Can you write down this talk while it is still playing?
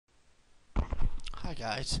Hi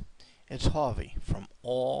guys, it's Harvey from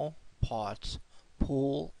All Parts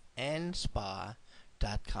Pool and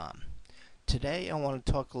Spa.com. Today I want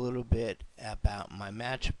to talk a little bit about my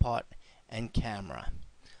match part and camera.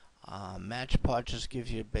 Match part just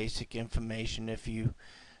gives you basic information if you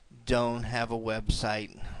don't have a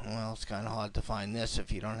website. Well, it's kind of hard to find this if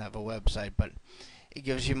you don't have a website, but it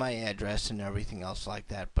gives you my address and everything else like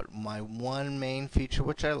that. But my one main feature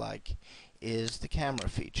which I like is the camera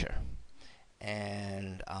feature.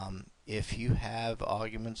 And if you have,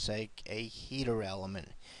 argument's sake, a heater element,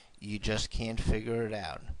 you just can't figure it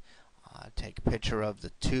out, take a picture of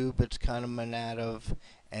the tube it's coming out of,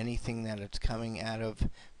 anything that it's coming out of,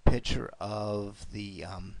 picture of the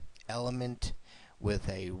element with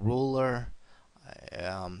a ruler.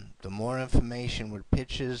 The more information with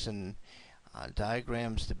pictures and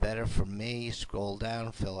diagrams, the better for me. Scroll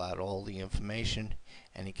down, fill out all the information,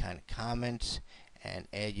 any kind of comments, and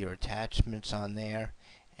add your attachments on there.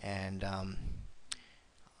 And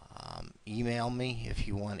email me if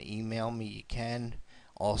you want to email me. You can.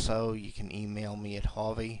 Also, you can email me at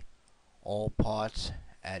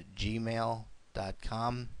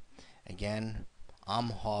harveyallparts@gmail.com. Again,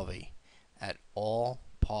 I'm Harvey at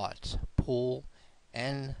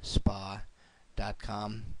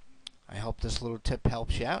allpartspool-and-spa.com. I hope this little tip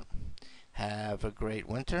helps you out. Have a great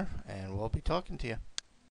winter, and we'll be talking to you.